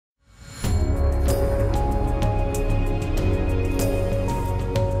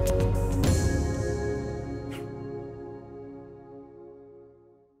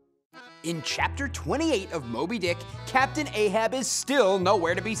In chapter 28 of Moby Dick, Captain Ahab is still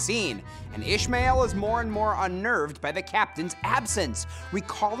nowhere to be seen, and Ishmael is more and more unnerved by the captain's absence,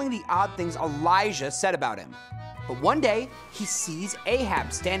 recalling the odd things Elijah said about him. But one day, he sees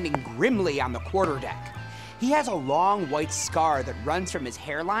Ahab standing grimly on the quarterdeck. He has a long white scar that runs from his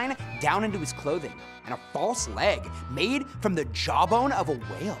hairline down into his clothing, and a false leg made from the jawbone of a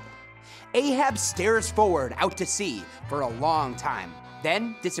whale. Ahab stares forward out to sea for a long time,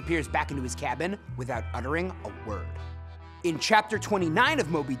 then disappears back into his cabin without uttering a word. In chapter 29 of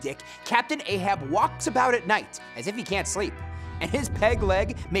Moby Dick, Captain Ahab walks about at night as if he can't sleep, and his peg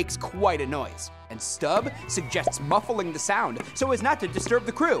leg makes quite a noise, and Stubb suggests muffling the sound so as not to disturb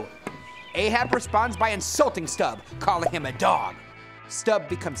the crew. Ahab responds by insulting Stubb, calling him a dog. Stubb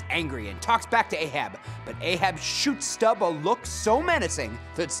becomes angry and talks back to Ahab, but Ahab shoots Stubb a look so menacing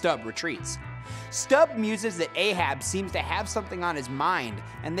that Stubb retreats. Stubb muses that Ahab seems to have something on his mind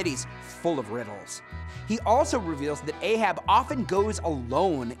and that he's full of riddles. He also reveals that Ahab often goes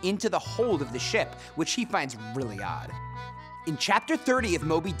alone into the hold of the ship, which he finds really odd. In chapter 30 of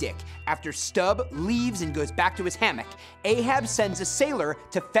Moby Dick, after Stubb leaves and goes back to his hammock, Ahab sends a sailor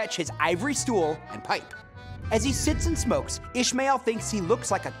to fetch his ivory stool and pipe. As he sits and smokes, Ishmael thinks he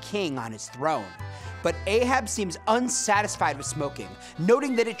looks like a king on his throne. But Ahab seems unsatisfied with smoking,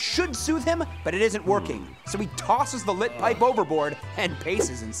 noting that it should soothe him, but it isn't working. So he tosses the lit pipe overboard and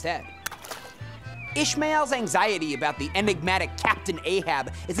paces instead. Ishmael's anxiety about the enigmatic Captain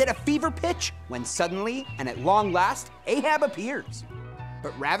Ahab is at a fever pitch when suddenly, and at long last, Ahab appears.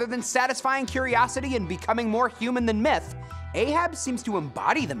 But rather than satisfying curiosity and becoming more human than myth, Ahab seems to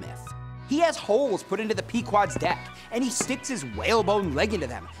embody the myth. He has holes put into the Pequod's deck, and he sticks his whalebone leg into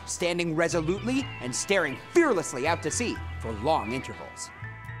them, standing resolutely and staring fearlessly out to sea for long intervals.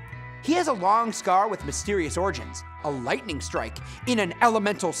 He has a long scar with mysterious origins, a lightning strike in an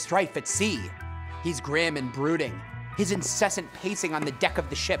elemental strife at sea. He's grim and brooding. His incessant pacing on the deck of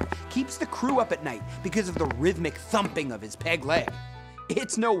the ship keeps the crew up at night because of the rhythmic thumping of his peg leg.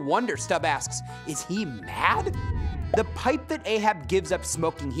 It's no wonder Stubb asks, is he mad? The pipe that Ahab gives up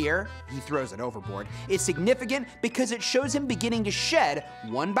smoking here, he throws it overboard, is significant because it shows him beginning to shed,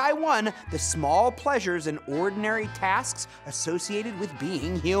 one by one, the small pleasures and ordinary tasks associated with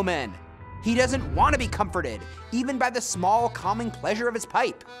being human. He doesn't want to be comforted, even by the small calming pleasure of his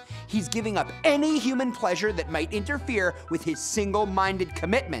pipe. He's giving up any human pleasure that might interfere with his single-minded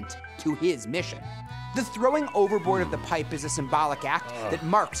commitment to his mission. The throwing overboard of the pipe is a symbolic act that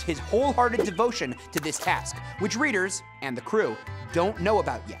marks his wholehearted devotion to this task, which readers, and the crew, don't know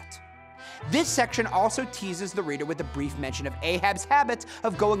about yet. This section also teases the reader with a brief mention of Ahab's habits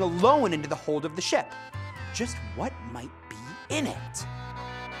of going alone into the hold of the ship. Just what might be in it?